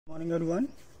Morning everyone.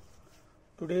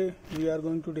 Today we are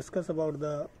going to discuss about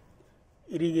the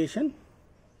irrigation.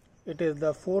 It is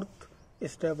the fourth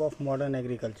step of modern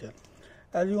agriculture.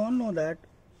 As you all know that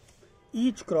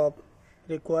each crop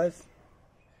requires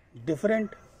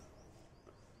different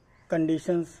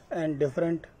conditions and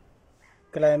different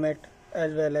climate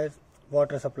as well as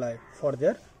water supply for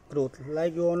their growth.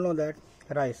 Like you all know that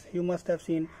rice, you must have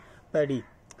seen paddy.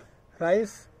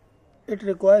 Rice, it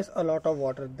requires a lot of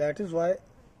water. That is why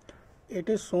it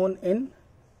is sown in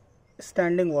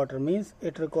standing water, means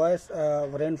it requires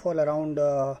rainfall around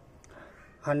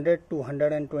 100 to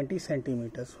 120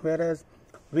 centimeters, whereas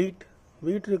wheat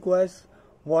requires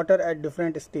water at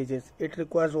different stages. It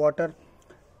requires water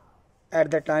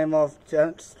at the time of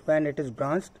just when it is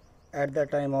branched, at the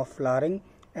time of flowering,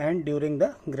 and during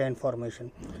the grain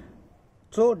formation.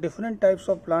 So different types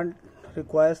of plant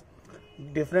requires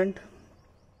different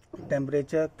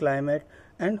temperature, climate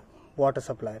and water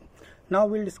supply. Now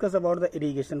we'll discuss about the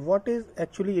irrigation. What is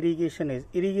actually irrigation is?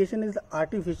 Irrigation is the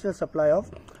artificial supply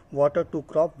of water to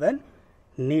crop when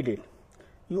needed.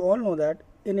 You all know that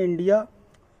in India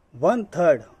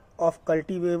 1/3 of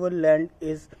cultivable land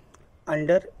is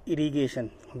under irrigation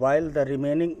while the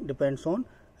remaining depends on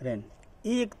rain.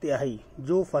 1/3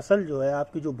 जो फसल जो है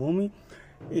आपकी जो भूमि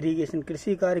irrigation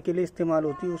कृषि कार्य के लिए इस्तेमाल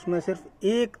होती है उसमें सिर्फ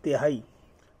 1/3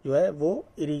 जो है वो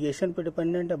इरिगेशन पे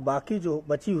डिपेंडेंट है। बाकी जो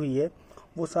बची हुई है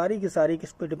वो सारी की सारी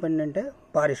किस पे डिपेंडेंट है?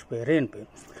 बारिश पे, रेन पे।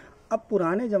 अब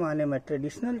पुराने ज़माने में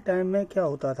ट्रेडिशनल टाइम में क्या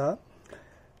होता था,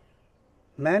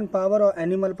 मैन पावर और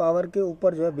एनिमल पावर के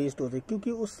ऊपर जो है बेस्ड होते,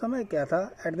 क्योंकि उस समय क्या था,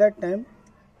 at that time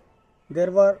there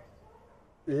were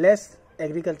less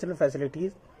agricultural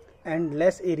facilities and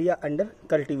less area under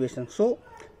cultivation, so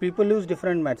people use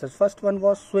different methods. First one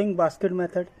was swing basket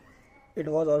method. It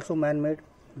was also man made.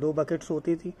 2 buckets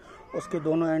होती थी, उसके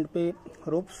दोनों एंड पे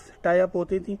ropes tie up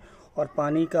होती थी और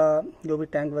पानी का जो भी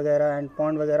टैंक वगैरह एंड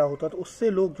पॉन्ड वगैरह होता था उससे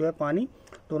लोग जो है पानी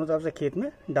दोनों तरफ से खेत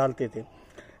में डालते थे.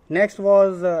 Next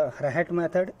was रहट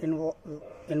method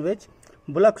in which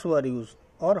bullocks were use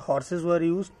और horse's were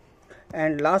use.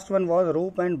 And last one was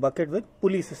rope and bucket with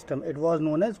pulley system. It was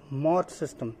known as Mott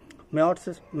system,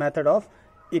 method of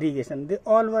irrigation. They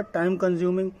all were time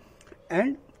consuming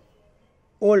and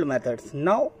old methods.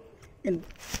 Now,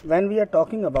 when we are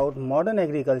talking about modern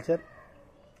agriculture,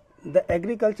 the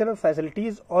agricultural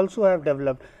facilities also have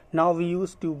developed. Now we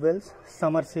use tube wells,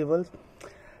 submersibles,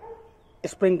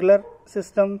 sprinkler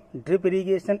system, drip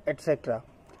irrigation, etc.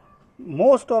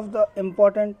 Most of the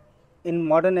important in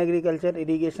modern agriculture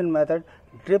irrigation method,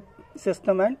 drip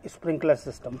system and sprinkler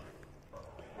system.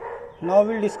 Now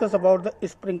we'll discuss about the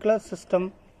sprinkler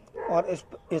system or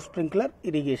sprinkler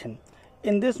irrigation.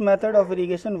 In this method of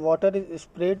irrigation, water is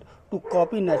sprayed to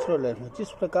copy natural rainfall.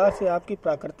 जिस प्रकार से आपकी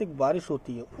प्राकृतिक बारिश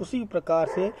होती है उसी प्रकार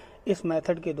से इस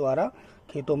मेथड के द्वारा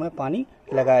खेतों में पानी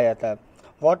लगाया जाता है.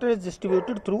 Water is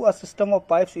distributed through a system of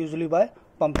pipes usually bye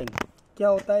pumping. क्या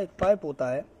होता है, एक पाइप होता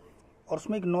है और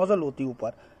उसमें एक नोजल होती है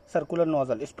ऊपर, circular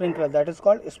nozzle, sprinkler, that is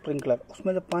called sprinkler.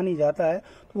 उसमें जब पानी जाता है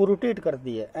तो वो रोटेट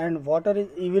करती है and water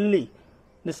is evenly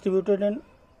distributed in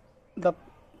the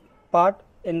part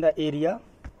in the area.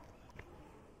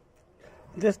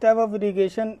 This type of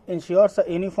irrigation ensures a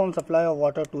uniform supply of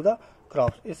water to the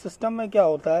crops. इस सिस्टम में क्या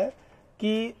होता है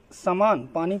कि समान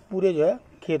पानी पूरे जो है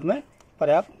खेत में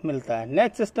पर्याप्त मिलता है.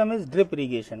 Next system is drip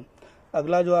irrigation.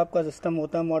 अगला जो आपका सिस्टम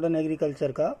होता है मॉडर्न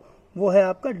एग्रीकल्चर का वो है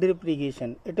आपका drip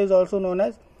irrigation. It is also known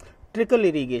as trickle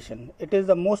irrigation. It is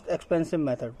the most expensive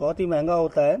method, बहुत ही महंगा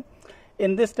होता है.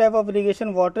 In this type of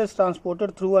irrigation water is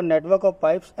transported through a network of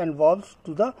pipes and valves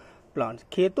to the plants.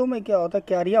 खेतों में क्या होता है,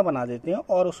 क्यारियां बना देते हैं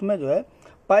और उसमें जो है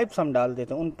पाइप्स हम डाल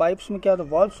देते हैं. उन पाइप्स में क्या होता है,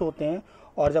 वाल्व्स होते हैं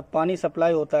और जब पानी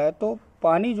सप्लाई होता है तो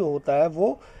पानी जो होता है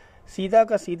वो सीधा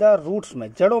का सीधा रूट्स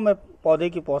में, जड़ों में पौधे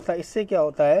की पहुंचता है. इससे क्या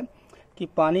होता है कि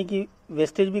पानी की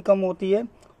वेस्टेज भी कम होती है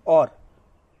और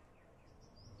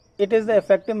it is the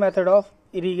effective method of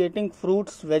irrigating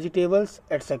fruits, vegetables,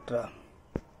 etc.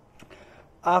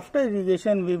 After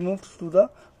irrigation we move to the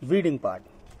weeding part.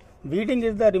 Weeding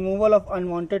is the removal of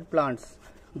unwanted plants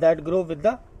that grow with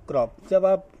the crop. जब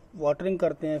आप watering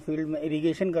करते हैं, field में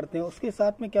irrigation करते हैं, उसके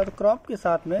साथ में क्या होता है, क्रॉप के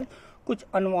साथ में कुछ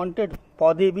अनवांटेड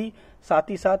पौधे भी साथ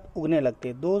ही साथ उगने लगते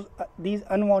हैं. These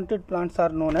unwanted plants are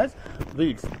known as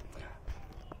weeds.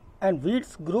 And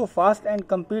weeds grow fast and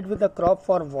compete with the crop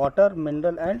for water,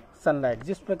 mineral and sunlight.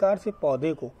 जिस प्रकार से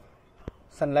पौधे को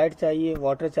सनलाइट चाहिए,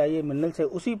 वाटर चाहिए, मिनरल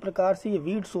चाहिए, उसी प्रकार से ये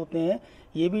वीड्स होते हैं,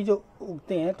 ये भी जो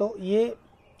उगते हैं तो ये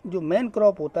जो मेन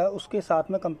क्रॉप होता है उसके साथ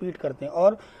में compete करते हैं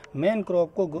और मेन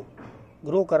क्रॉप को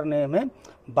ग्रो करने में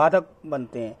बाधक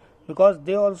बनते हैं. Because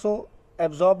they also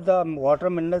absorb the water,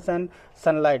 minerals and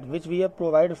sunlight which we have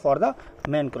provided for the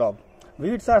main crop.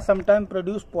 Weeds are sometimes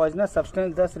produce poisonous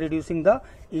substance, thus reducing the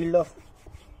yield of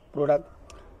product.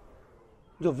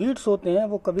 जो weeds होते हैं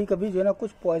वो कभी कभी जो है ना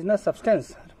कुछ पॉइजनस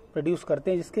सब्सटेंस प्रोड्यूस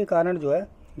करते हैं, जिसके कारण जो है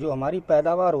जो हमारी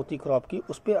पैदावार होती क्रॉप की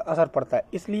उस पर असर पड़ता है.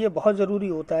 इसलिए बहुत ज़रूरी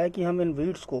होता है कि हम इन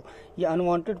वीड्स को, ये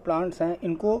अनवांटेड प्लांट्स हैं,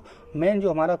 इनको मेन जो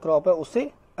हमारा क्रॉप है उससे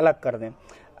अलग कर दें.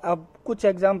 अब कुछ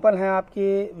एग्जांपल हैं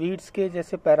आपके वीड्स के,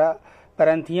 जैसे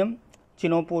पैरेंथियम,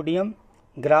 chenopodium,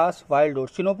 grass, wild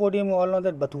oats. Chenopodium all know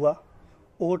that बथुआ,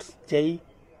 ओट्स, जई,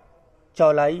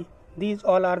 चौलाई, these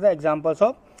all are the examples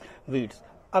of weeds.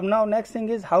 अब now next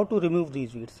thing is how to remove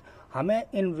these weeds. हमें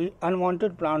इन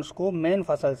अनवांटेड प्लांट्स को मेन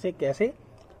फसल से कैसे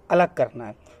अलग करना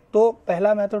है. तो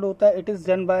पहला मेथड होता है it is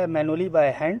done by manually bye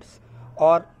hands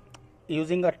और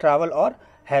यूजिंग अ ट्रैवल और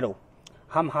हैरो.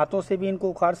 हम हाथों से भी इनको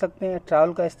उखाड़ सकते हैं,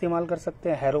 ट्रैवल का इस्तेमाल कर सकते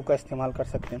हैं, हैरो का इस्तेमाल कर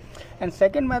सकते हैं. And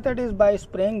second method is by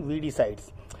spraying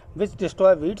weedicides which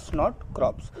destroy weeds not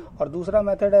crops. और दूसरा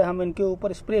मेथड है हम इनके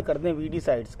ऊपर स्प्रे कर दें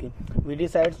वीडीसाइड्स की.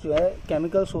 वीडीसाइड्स जो है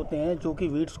केमिकल्स होते हैं जो कि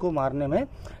वीड्स को मारने में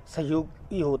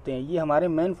सहयोगी होते हैं. ये हमारे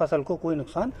मेन फसल को कोई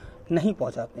नुकसान नहीं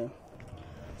पहुंचाते हैं.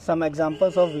 Some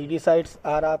examples of weedicides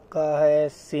are आपका है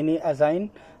सिनीअज़ाइन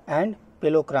and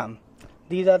पेलोक्राम.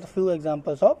 These are the few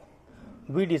examples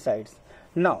of weedicides.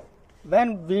 Now,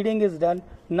 when weeding is done,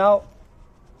 now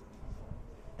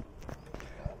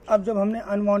अब जब हमने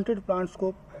अनवांटेड प्लांट्स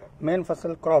को मेन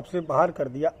फसल क्रॉप से बाहर कर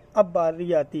दिया, अब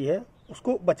बारी आती है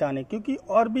उसको बचाने, क्योंकि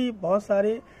और भी बहुत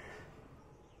सारे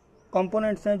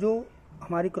कंपोनेंट्स हैं जो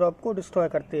हमारी क्रॉप को डिस्ट्रॉय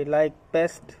करते हैं, like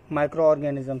paste, micro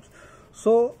organisms.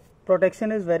 So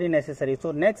protection is very necessary.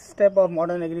 So next step of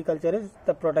modern agriculture is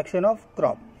the protection of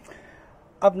crop.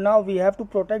 अब now we have to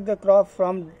protect the crop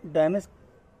from damage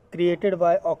created by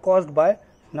or caused by.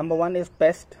 Number one is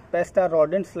pest. Pests are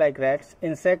rodents like rats,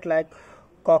 insect like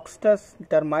cockroaches,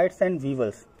 termites and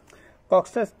weevils.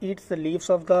 Cockroaches eats the leaves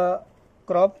of the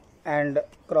crop and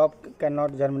crop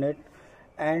cannot germinate.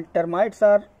 And termites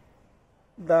are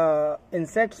the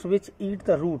insects which eat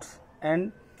the roots.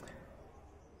 And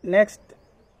next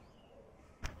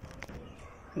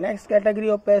category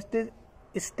of pest is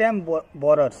stem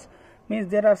borers. Means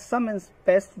there are some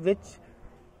pests which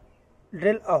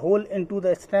drill a hole into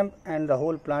the stem and the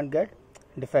whole plant get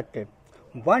defected.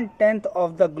 1/10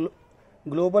 of the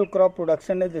global crop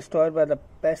production is destroyed by the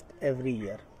pest every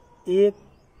year.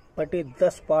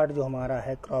 1/10 part जो हमारा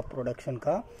है crop production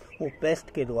का वो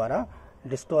paste के द्वारा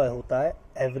destroy होता है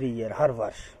every year, हर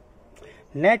वर्ष.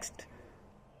 Next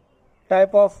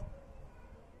type of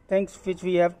things which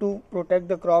we have to protect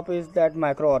the crop is that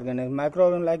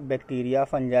microorganisms like bacteria,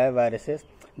 fungi, viruses.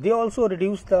 They also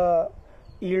reduce the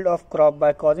yield of crop by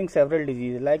causing several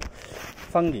diseases like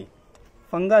fungi.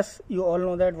 Fungus, you all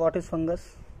know that what is fungus.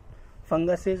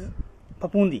 Fungus is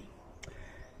papundi.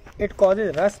 It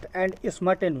causes rust and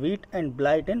smut in wheat and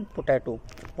blight in potato.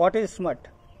 What is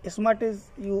smut? Smut is,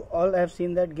 you all have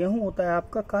seen that गेहूं होता है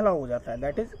आपका काला हो जाता है,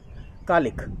 that is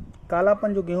कालिक.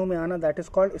 कालापन जो गेहूं में आना, that is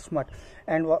called smut.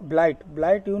 And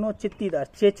blight you know चित्तीदार,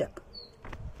 चेचक.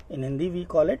 In Hindi we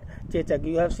call it chechak.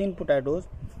 You have seen potatoes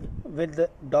with the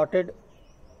dotted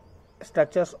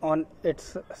structures on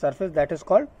its surface, that is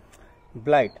called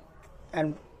blight.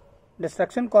 And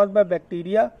destruction caused by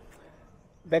bacteria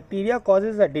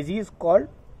causes a disease called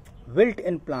wilt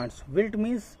in plants. Wilt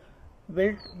means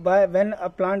by when a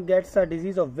plant gets a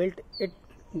disease of wilt, it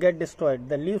get destroyed,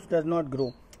 the leaves does not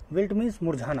grow. Wilt means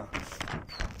murjhana.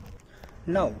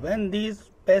 Now when these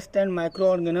pests and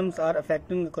microorganisms are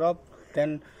affecting the crop,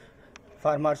 then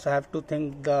farmers have to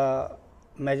think the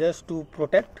measures to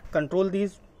control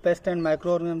these pest and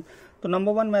microorganisms. So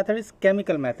number one method is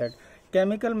chemical method.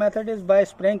 Chemical method is by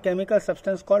spraying chemical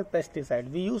substance called pesticide.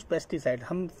 We use pesticide.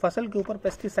 हम फसल के ऊपर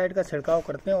pesticide का छिड़काव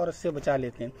करते हैं और इससे बचा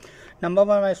लेते हैं. Number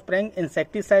one by spraying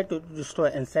insecticide to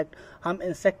destroy insect. हम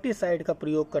insecticide का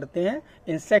प्रयोग करते हैं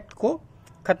insect को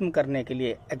खत्म करने के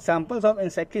लिए. Examples of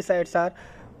insecticides are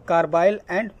carbyle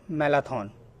and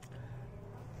malathion.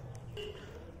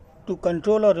 To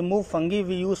control or remove fungi,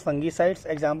 we use fungicides.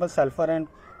 Example sulfur and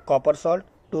copper salt.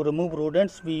 To remove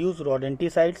rodents, we use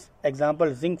rodenticides.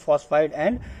 Example zinc phosphide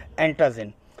and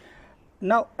antrazine.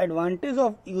 Now, advantage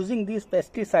of using these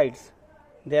pesticides,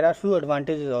 there are few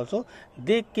advantages also.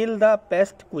 They kill the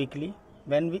pest quickly.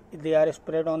 When they are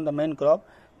sprayed on the main crop,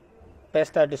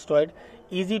 pests are destroyed.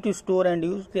 Easy to store and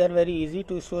use. They are very easy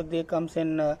to store. They comes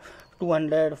in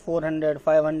 200, 400,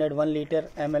 500, 1 liter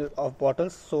ml of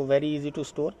bottles. So very easy to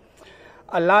store.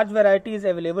 A large variety is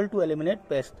available to eliminate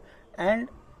pests. And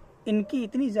इनकी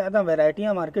इतनी ज़्यादा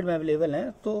वैरायटियाँ market में available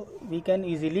हैं, तो we can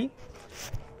easily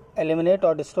eliminate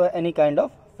और destroy any kind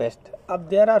of pest. अब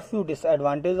there are few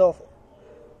disadvantages of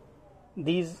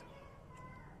these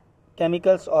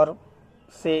chemicals or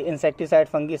say insecticides,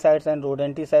 fungicides and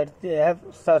rodenticides. They have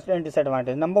certain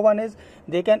disadvantages. Number one is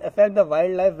they can affect the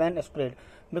wildlife when sprayed,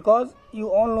 because you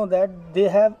all know that they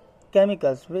have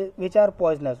chemicals which are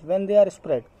poisonous when they are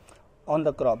sprayed on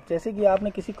the crop. जैसे कि आपने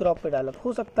किसी crop पे डाला,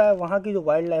 हो सकता है वहाँ की जो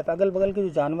वाइल्ड लाइफ, अगल बगल के जो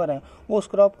जानवर हैं वो उस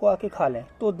क्रॉप को आके खा लें,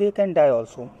 तो they can die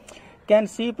also. Can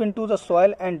सीप into the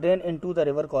soil and drain into the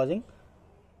river causing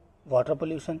water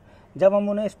pollution. जब हम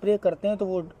उन्हें स्प्रे करते हैं तो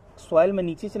वो सॉइल में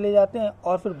नीचे चले जाते हैं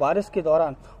और फिर बारिश के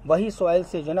दौरान वही सॉइल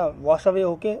से जो है ना वॉश अवे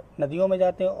होके नदियों में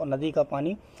जाते हैं और नदी का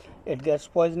पानी it gets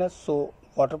poisonous, so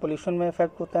water pollution में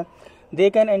इफेक्ट होता है. They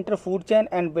can enter food chain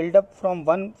and build up from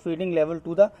one feeding level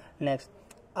two the next.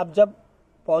 अब जब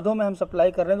पौधों में हम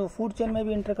सप्लाई कर रहे हैं तो फूड चेन में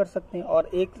भी एंटर कर सकते हैं और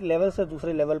एक लेवल से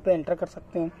दूसरे लेवल पे एंटर कर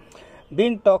सकते हैं.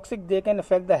 Being toxic they can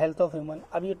affect the health of human.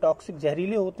 अब ये टॉक्सिक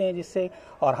जहरीले होते हैं जिससे,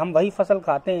 और हम वही फसल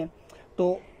खाते हैं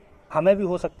तो हमें भी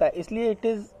हो सकता है. इसलिए it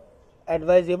is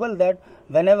advisable that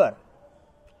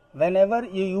whenever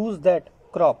you use that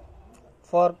crop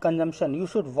for consumption, you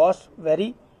should wash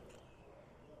very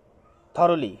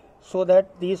thoroughly so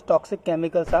that these toxic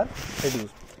chemicals are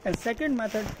reduced. And second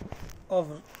method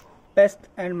of pest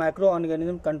and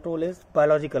microorganism control is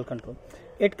biological control.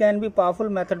 It can be powerful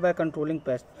method by controlling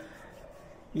pest.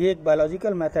 ये एक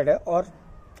biological method है और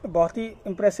बहुत ही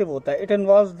impressive होता है. It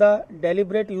involves the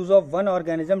deliberate use of one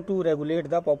organism to regulate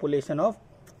the population of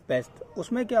paste.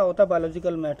 उसमें क्या होता है,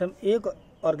 बायोलॉजिकल मेथड एक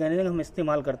ऑर्गेनिज्म हम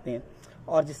इस्तेमाल करते हैं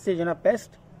और जिससे जो ना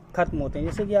पेस्ट खत्म होते हैं.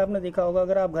 जैसे कि आपने देखा होगा,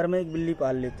 अगर आप घर में एक बिल्ली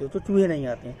पाल लेते हो तो चूहे नहीं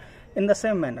आते हैं. इन द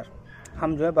सेम मैनर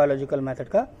हम जो है बायोलॉजिकल मेथड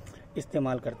का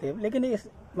इस्तेमाल करते हैं. लेकिन इस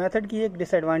मेथड की एक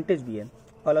डिसएडवांटेज भी है.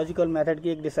 बायोलॉजिकल मेथड की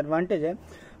एक डिसएडवांटेज है,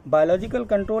 बायोलॉजिकल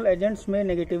कंट्रोल एजेंट्स में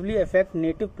negatively affect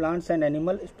native plants and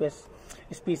animal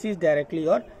species directly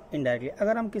और इनडायरेक्टली.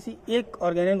 अगर हम किसी एक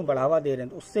ऑर्गेनिज्म को बढ़ावा दे रहे हैं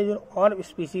तो उससे जो और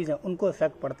स्पीसीज हैं उनको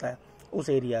इफेक्ट पड़ता है उस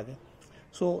एरिया के.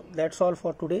 So that's all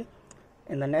for today.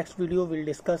 In the next video will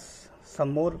discuss some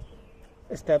more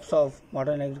steps of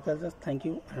modern agriculture. Thank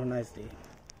you and have a nice day.